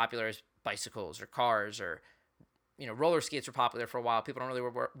not as popular as bicycles or cars, or roller skates were popular for a while. People don't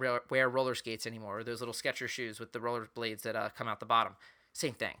really wear roller skates anymore, or those little Skechers shoes with the roller blades that come out the bottom.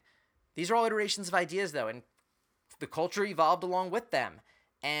 Same thing. These are all iterations of ideas, though, and the culture evolved along with them.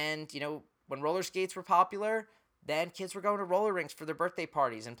 And, when roller skates were popular, then kids were going to roller rinks for their birthday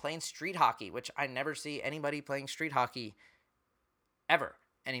parties and playing street hockey, which I never see anybody playing street hockey ever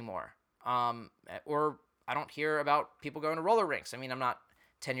anymore. Or I don't hear about people going to roller rinks. I mean, I'm not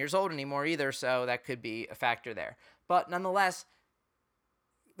 10 years old anymore either, so that could be a factor there. But nonetheless,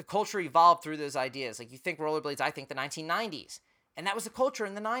 the culture evolved through those ideas. Like, you think rollerblades, I think the 1990s. And that was the culture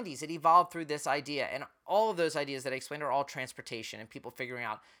in the 90s. It evolved through this idea. And all of those ideas that I explained are all transportation and people figuring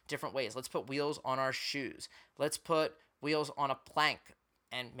out different ways. Let's put wheels on our shoes. Let's put wheels on a plank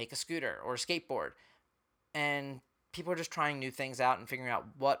and make a scooter or a skateboard. And people are just trying new things out and figuring out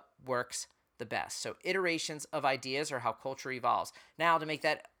what works the best. So iterations of ideas are how culture evolves. Now, to make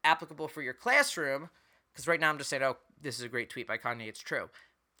that applicable for your classroom, because right now I'm just saying, oh, this is a great tweet by Kanye, it's true.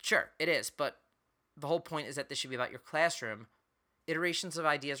 Sure, it is. But the whole point is that this should be about your classroom. Iterations of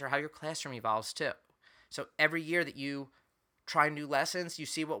ideas are how your classroom evolves too. So every year that you try new lessons, you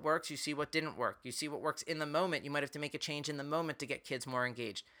see what works, you see what didn't work, you see what works in the moment. You might have to make a change in the moment to get kids more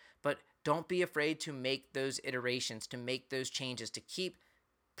engaged. But don't be afraid to make those iterations, to make those changes, to keep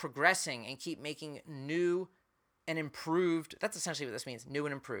progressing and keep making new and improved. That's essentially what this means, new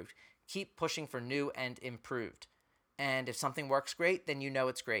and improved. Keep pushing for new and improved. And if something works great, then you know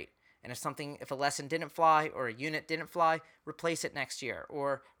it's great. And if a lesson didn't fly or a unit didn't fly, replace it next year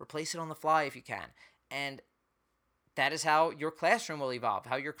or replace it on the fly if you can. And that is how your classroom will evolve,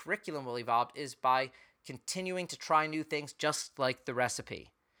 how your curriculum will evolve, is by continuing to try new things, just like the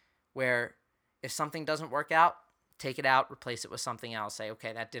recipe, where if something doesn't work out, take it out, replace it with something else. Say,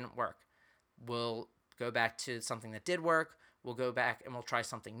 okay, that didn't work. We'll go back to something that did work. We'll go back and we'll try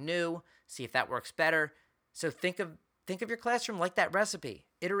something new, see if that works better. So think of your classroom like that recipe.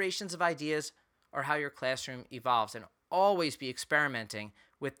 Iterations of ideas are how your classroom evolves, and always be experimenting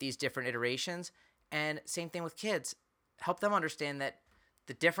with these different iterations. And same thing with kids. Help them understand that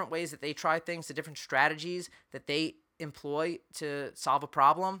the different ways that they try things, the different strategies that they employ to solve a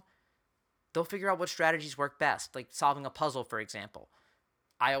problem, they'll figure out what strategies work best, like solving a puzzle, for example.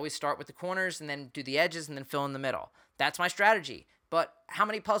 I always start with the corners and then do the edges and then fill in the middle. That's my strategy. But how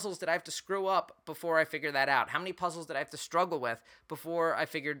many puzzles did I have to screw up before I figured that out? How many puzzles did I have to struggle with before I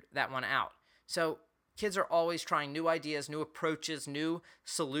figured that one out? So kids are always trying new ideas, new approaches, new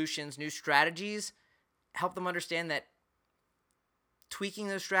solutions, new strategies. Help them understand that tweaking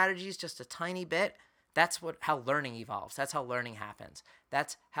those strategies just a tiny bit, that's how learning evolves. That's how learning happens.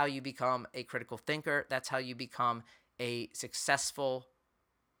 That's how you become a critical thinker. That's how you become a successful,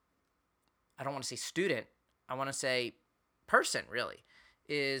 I don't want to say student, I want to say person, really,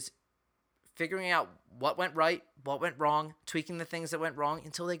 is figuring out what went right, what went wrong, tweaking the things that went wrong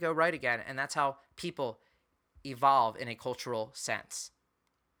until they go right again. And that's how people evolve in a cultural sense.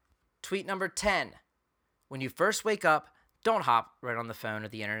 Tweet number 10. When you first wake up, don't hop right on the phone or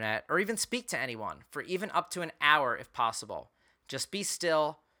the internet or even speak to anyone for even up to an hour if possible. Just be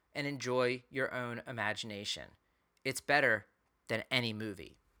still and enjoy your own imagination. It's better than any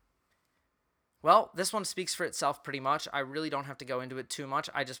movie. Well, this one speaks for itself pretty much. I really don't have to go into it too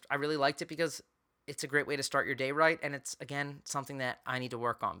much. I really liked it because it's a great way to start your day right. And it's, again, something that I need to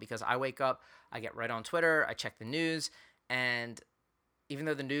work on because I wake up, I get right on Twitter, I check the news, and even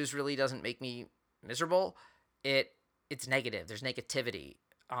though the news really doesn't make me miserable, it's negative. There's negativity,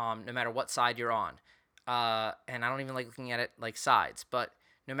 no matter what side you're on. And I don't even like looking at it like sides, but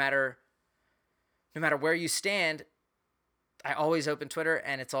no matter where you stand, I always open Twitter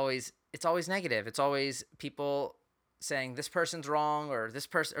and it's always negative. It's always people saying this person's wrong or this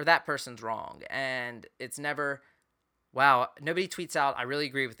person or that person's wrong. And it's never, wow, nobody tweets out, I really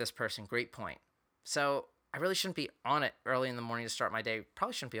agree with this person. Great point. So I really shouldn't be on it early in the morning to start my day.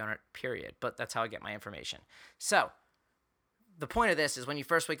 Probably shouldn't be on it, period. But that's how I get my information. So the point of this is when you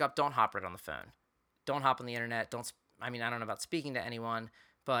first wake up, don't hop right on the phone. Don't hop on the internet. I don't know about speaking to anyone,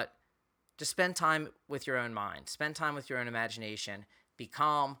 but just spend time with your own mind. Spend time with your own imagination. Be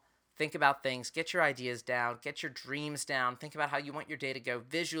calm. Think about things. Get your ideas down. Get your dreams down. Think about how you want your day to go.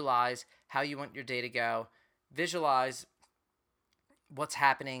 Visualize how you want your day to go. Visualize what's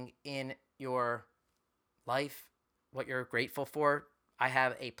happening in your life, what you're grateful for. I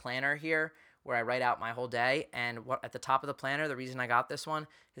have a planner here where I write out my whole day, and at the top of the planner, the reason I got this one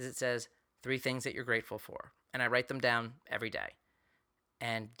is it says 3 things that you're grateful for, and I write them down every day.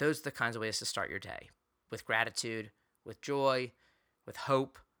 And those are the kinds of ways to start your day, with gratitude, with joy, with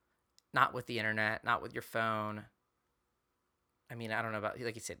hope, not with the internet, not with your phone. I don't know about,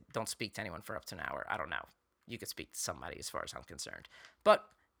 like you said, don't speak to anyone for up to an hour. I don't know. You could speak to somebody as far as I'm concerned. But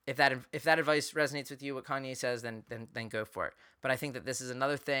if that advice resonates with you, what Kanye says, then go for it. But I think that this is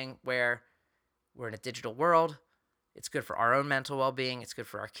another thing where we're in a digital world. It's good for our own mental well-being. It's good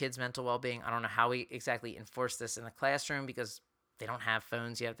for our kids' mental well-being. I don't know how we exactly enforce this in the classroom because they don't have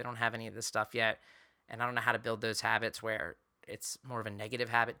phones yet. They don't have any of this stuff yet. And I don't know how to build those habits where it's more of a negative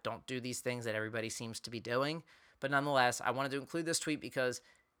habit. Don't do these things that everybody seems to be doing. But nonetheless, I wanted to include this tweet because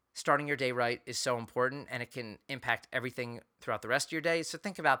starting your day right is so important and it can impact everything throughout the rest of your day. So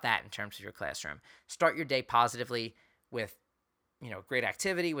think about that in terms of your classroom. Start your day positively with great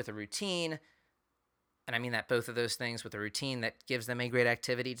activity with a routine. And I mean that both of those things, with a routine that gives them a great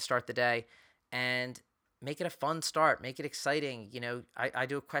activity to start the day, and make it a fun start, make it exciting. I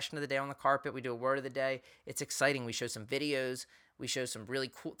do a question of the day on the carpet. We do a word of the day. It's exciting. We show some videos. We show some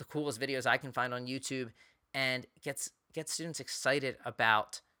really the coolest videos I can find on YouTube, and get students excited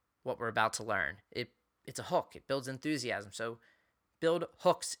about what we're about to learn. It's a hook. It builds enthusiasm. So build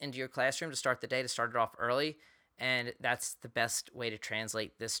hooks into your classroom to start the day, to start it off early. And that's the best way to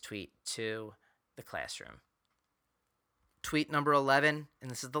translate this tweet to the classroom. Tweet number 11,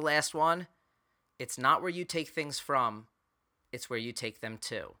 and this is the last one. It's not where you take things from, it's where you take them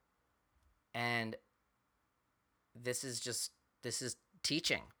to. And this is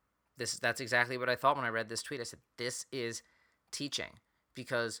teaching. That's exactly what I thought when I read this tweet. I said, this is teaching,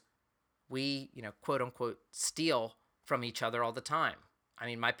 because we, quote unquote, steal from each other all the time. I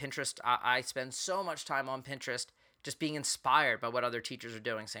mean, my Pinterest, I spend so much time on Pinterest just being inspired by what other teachers are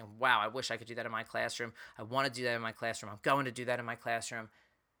doing, saying, wow, I wish I could do that in my classroom. I want to do that in my classroom. I'm going to do that in my classroom.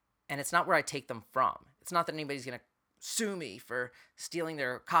 And it's not where I take them from. It's not that anybody's going to sue me for stealing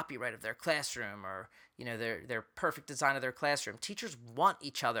their copyright of their classroom, or, their perfect design of their classroom. Teachers want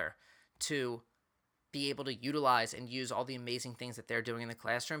each other to be able to utilize and use all the amazing things that they're doing in the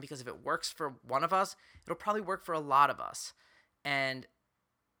classroom, because if it works for one of us, it'll probably work for a lot of us. And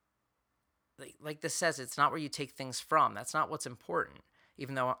like this says, it's not where you take things from. That's not what's important.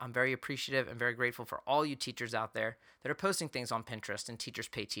 Even though I'm very appreciative and very grateful for all you teachers out there that are posting things on Pinterest and Teachers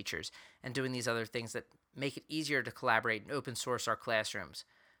Pay Teachers and doing these other things that make it easier to collaborate and open source our classrooms.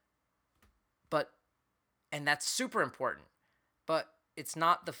 And that's super important, but it's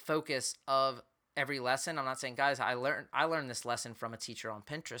not the focus of every lesson. I'm not saying, guys, I learned this lesson from a teacher on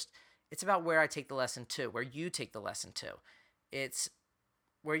Pinterest. It's about where I take the lesson to, where you take the lesson to. It's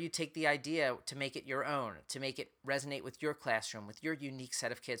where you take the idea to make it your own, to make it resonate with your classroom, with your unique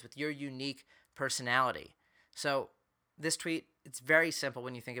set of kids, with your unique personality. So this tweet, it's very simple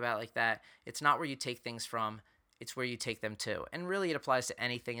when you think about it like that. It's not where you take things from, it's where you take them to. And really it applies to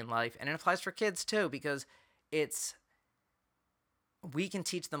anything in life, and it applies for kids too, because we can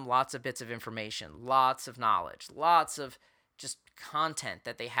teach them lots of bits of information, lots of knowledge, lots of just content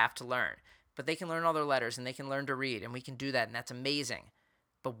that they have to learn. But they can learn all their letters, and they can learn to read, and we can do that, and that's amazing.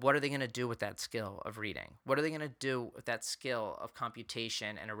 But what are they going to do with that skill of reading? What are they going to do with that skill of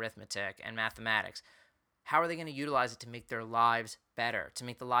computation and arithmetic and mathematics? How are they going to utilize it to make their lives better, to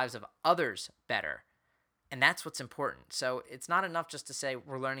make the lives of others better? And that's what's important. So it's not enough just to say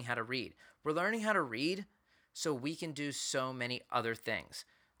we're learning how to read. We're learning how to read so we can do so many other things.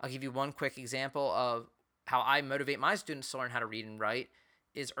 I'll give you one quick example of how I motivate my students to learn how to read and write.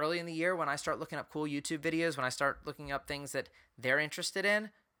 Is early in the year, when I start looking up cool YouTube videos, when I start looking up things that they're interested in,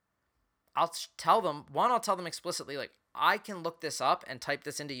 I'll tell them explicitly, like, I can look this up and type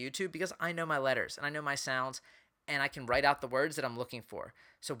this into YouTube because I know my letters and I know my sounds, and I can write out the words that I'm looking for.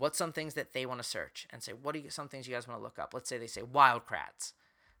 So what's some things that they want to search, and say, some things you guys want to look up? Let's say they say wildcrats.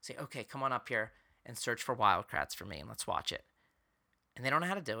 Say, okay, come on up here and search for wildcrats for me, and let's watch it. And they don't know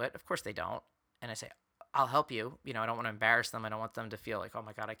how to do it. Of course they don't. And I say, I'll help you. I don't want to embarrass them. I don't want them to feel like, oh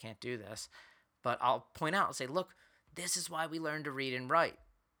my God, I can't do this. But I'll point out and say, look, this is why we learn to read and write,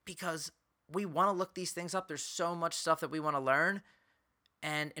 because we want to look these things up. There's so much stuff that we want to learn.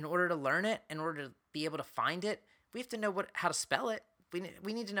 And in order to learn it, in order to be able to find it, we have to know how to spell it.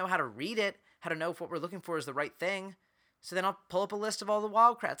 We need to know how to read it, how to know if what we're looking for is the right thing. So then I'll pull up a list of all the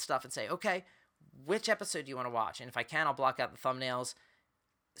wildcat stuff and say, okay, which episode do you want to watch? And if I can, I'll block out the thumbnails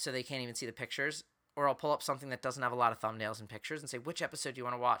so they can't even see the pictures. Or I'll pull up something that doesn't have a lot of thumbnails and pictures and say, which episode do you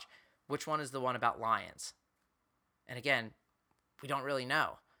want to watch? Which one is the one about lions? And again, we don't really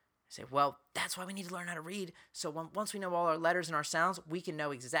know. I say, well, that's why we need to learn how to read. So once we know all our letters and our sounds, we can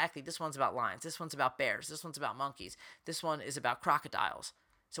know exactly this one's about lions, this one's about bears, this one's about monkeys, this one is about crocodiles.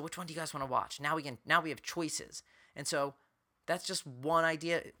 So which one do you guys want to watch? Now we have choices. And so that's just one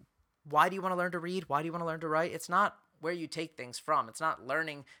idea. Why do you want to learn to read? Why do you want to learn to write? It's not where you take things from. It's not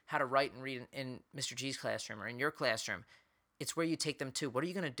learning how to write and read in Mr. G's classroom or in your classroom. It's where you take them to. What are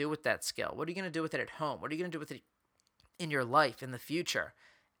you going to do with that skill? What are you going to do with it at home? What are you going to do with it in your life, in the future?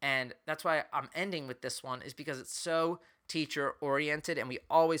 And that's why I'm ending with this one, is because it's so teacher-oriented, and we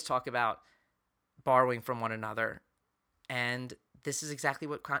always talk about borrowing from one another. And this is exactly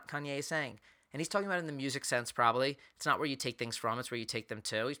what Kanye is saying. And he's talking about it in the music sense, probably. It's not where you take things from, it's where you take them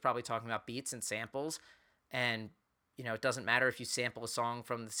to. He's probably talking about beats and samples. And, it doesn't matter if you sample a song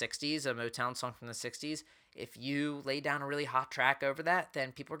from the 60s, a Motown song from the 60s. If you lay down a really hot track over that,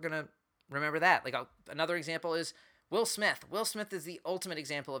 then people are going to remember that. Like another example is Will Smith. Will Smith is the ultimate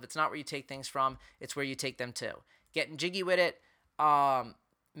example of it's not where you take things from, it's where you take them to. Getting jiggy with it.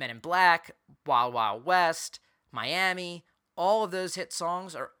 Men in Black, Wild Wild West, Miami. All of those hit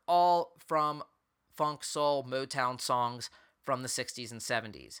songs are all from funk, soul, Motown songs from the 60s and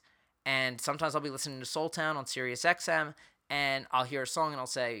 70s. And sometimes I'll be listening to Soul Town on Sirius XM, and I'll hear a song and I'll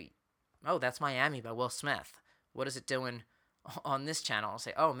say, oh, that's Miami by Will Smith. What is it doing on this channel? I'll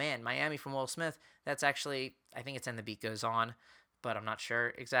say, oh man, Miami from Will Smith. That's actually, I think it's And the Beat Goes On, but I'm not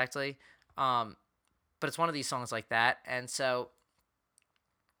sure exactly. But it's one of these songs like that. And so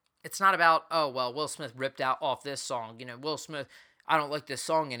it's not about, oh, well, Will Smith ripped out off this song. Will Smith, I don't like this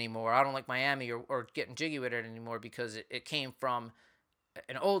song anymore. I don't like Miami or getting jiggy with it anymore because it came from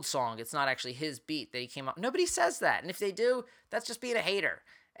an old song. It's not actually his beat that he came up. Nobody says that. And if they do, that's just being a hater.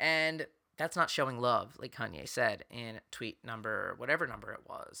 And that's not showing love, like Kanye said in tweet number, whatever number it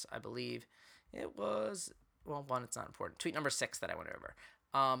was. I believe it was, well, one, it's not important. Tweet number 6 that I went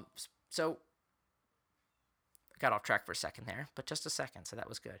over. So got off track for a second there, but just a second, so that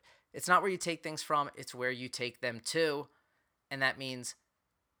was good. It's not where you take things from, it's where you take them to. And that means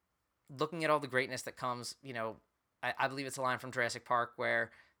looking at all the greatness that comes, I believe it's a line from Jurassic Park where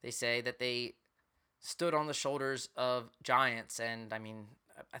they say that they stood on the shoulders of giants. And I mean,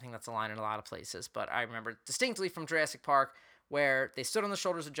 I think that's a line in a lot of places, but I remember distinctly from Jurassic Park where they stood on the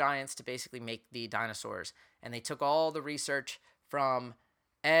shoulders of giants to basically make the dinosaurs. And they took all the research from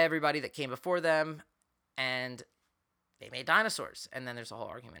everybody that came before them and they made dinosaurs. And then there's a whole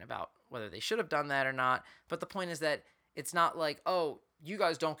argument about whether they should have done that or not. But the point is that it's not like, oh, you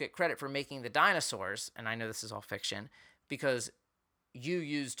guys don't get credit for making the dinosaurs, and I know this is all fiction, because you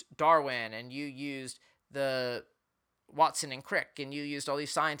used Darwin and you used the Watson and Crick and you used all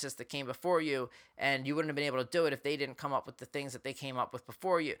these scientists that came before you, and you wouldn't have been able to do it if they didn't come up with the things that they came up with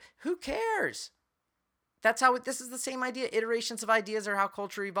before you. Who cares? That's how this is the same idea. Iterations of ideas are how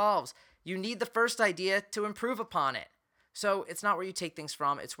culture evolves. You need the first idea to improve upon it. So it's not where you take things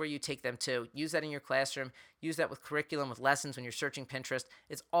from, it's where you take them to. Use that in your classroom. Use that with curriculum, with lessons, when you're searching Pinterest.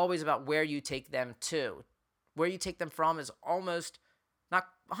 It's always about where you take them to. Where you take them from is almost, not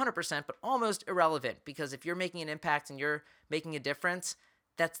 100%, but almost irrelevant, because if you're making an impact and you're making a difference,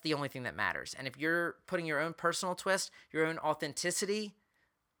 that's the only thing that matters. And if you're putting your own personal twist, your own authenticity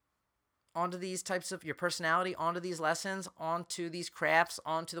onto these types of, your personality, onto these lessons, onto these crafts,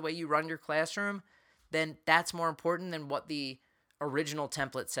 onto the way you run your classroom, then that's more important than what the original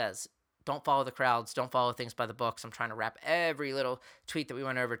template says. Don't follow the crowds. Don't follow things by the books. I'm trying to wrap every little tweet that we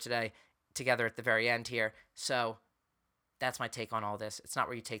went over today together at the very end here. So that's my take on all this. It's not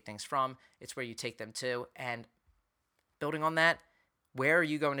where you take things from. It's where you take them to. And building on that, where are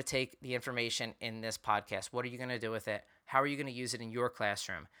you going to take the information in this podcast? What are you going to do with it? How are you going to use it in your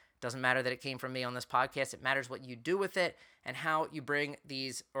classroom? Doesn't matter that it came from me on this podcast. It matters what you do with it and how you bring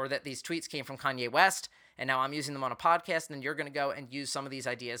these, or that these tweets came from Kanye West, and now I'm using them on a podcast, and then you're going to go and use some of these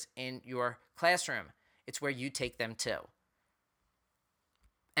ideas in your classroom. It's where you take them to.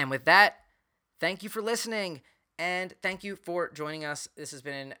 And with that, thank you for listening, and thank you for joining us. This has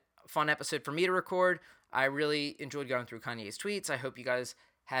been a fun episode for me to record. I really enjoyed going through Kanye's tweets. I hope you guys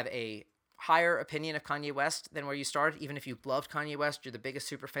have a higher opinion of Kanye West than where you started. Even if you loved Kanye West, you're the biggest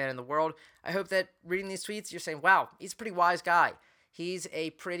super fan in the world. I hope that reading these tweets, you're saying, wow, he's a pretty wise guy. He's a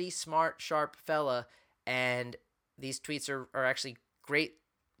pretty smart, sharp fella. And these tweets are actually great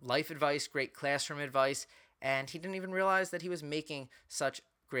life advice, great classroom advice. And he didn't even realize that he was making such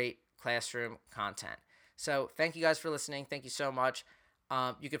great classroom content. So thank you guys for listening. Thank you so much.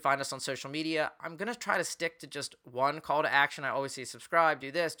 You can find us on social media. I'm going to try to stick to just one call to action. I always say subscribe,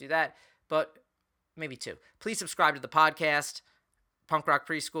 do this, do that. But maybe 2. Please subscribe to the podcast, Punk Rock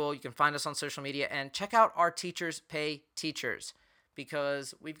Preschool. You can find us on social media and check out our Teachers Pay Teachers,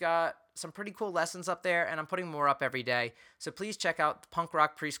 because we've got some pretty cool lessons up there, and I'm putting more up every day. So please check out the Punk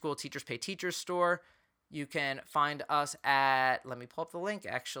Rock Preschool Teachers Pay Teachers store. You can find us at, let me pull up the link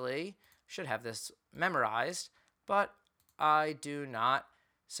actually. Should have this memorized, but I do not.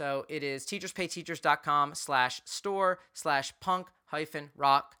 So it is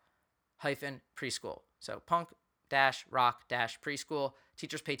teacherspayteachers.com/store/punk-rock-preschool. So punk-rock-preschool,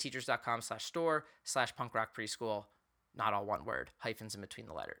 teacherspayteachers.com/store/punk-rock-preschool. Not all one word, hyphens in between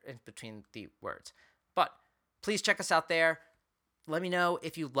the words. But please check us out there. Let me know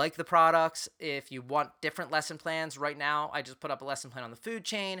if you like the products, if you want different lesson plans. Right now, I just put up a lesson plan on the food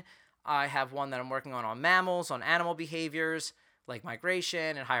chain. I have one that I'm working on mammals, on animal behaviors, like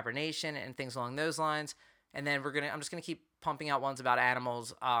migration and hibernation and things along those lines. And then I'm just gonna keep pumping out ones about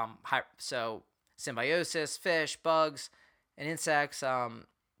animals. So symbiosis, fish, bugs, and insects,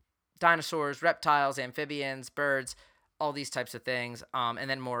 dinosaurs, reptiles, amphibians, birds, all these types of things. And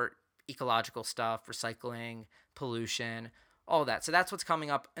then more ecological stuff, recycling, pollution, all of that. So that's what's coming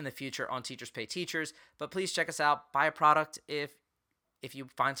up in the future on Teachers Pay Teachers. But please check us out. Buy a product if you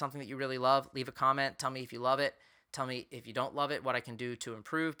find something that you really love. Leave a comment. Tell me if you love it. Tell me if you don't love it, what I can do to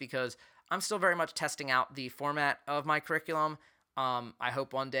improve, because I'm still very much testing out the format of my curriculum. I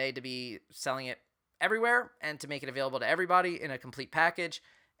hope one day to be selling it everywhere and to make it available to everybody in a complete package,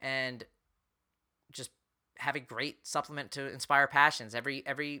 and just have a great supplement to inspire passions.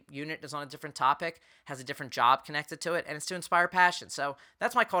 Every unit is on a different topic, has a different job connected to it, and it's to inspire passion. So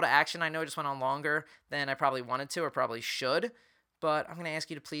that's my call to action. I know it just went on longer than I probably wanted to or probably should, but I'm going to ask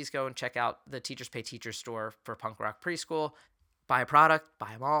you to please go and check out the Teachers Pay Teachers store for Punk Rock Preschool. Buy a product,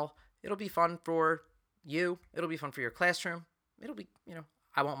 buy them all. It'll be fun for you. It'll be fun for your classroom. It'll be,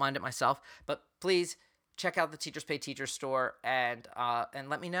 I won't mind it myself, but please check out the Teachers Pay Teachers store and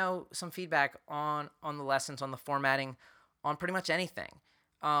let me know some feedback on the lessons, on the formatting, on pretty much anything.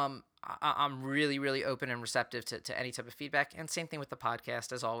 I'm really, really open and receptive to any type of feedback, and same thing with the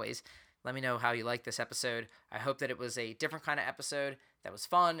podcast, as always. Let me know how you like this episode. I hope that it was a different kind of episode that was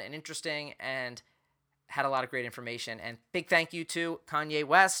fun and interesting and had a lot of great information. And big thank you to Kanye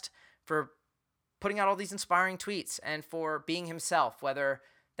West for putting out all these inspiring tweets and for being himself, whether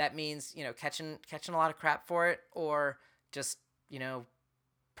that means, catching a lot of crap for it, or just,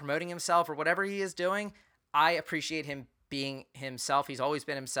 promoting himself, or whatever he is doing. I appreciate him being himself. He's always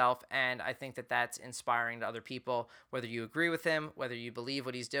been himself, and I think that that's inspiring to other people, whether you agree with him, whether you believe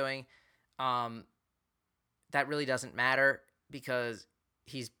what he's doing. That really doesn't matter, because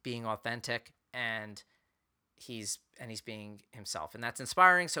he's being authentic and he's being himself, and that's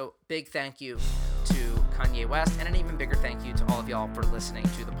inspiring. So big thank you to Kanye West, and an even bigger thank you to all of y'all for listening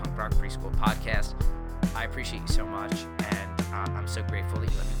to the Punk Rock Preschool podcast. I appreciate you so much, and I'm so grateful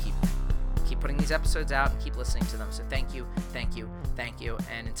that you let me keep putting these episodes out and keep listening to them. So thank you,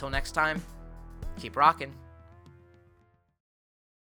 and until next time, keep rocking.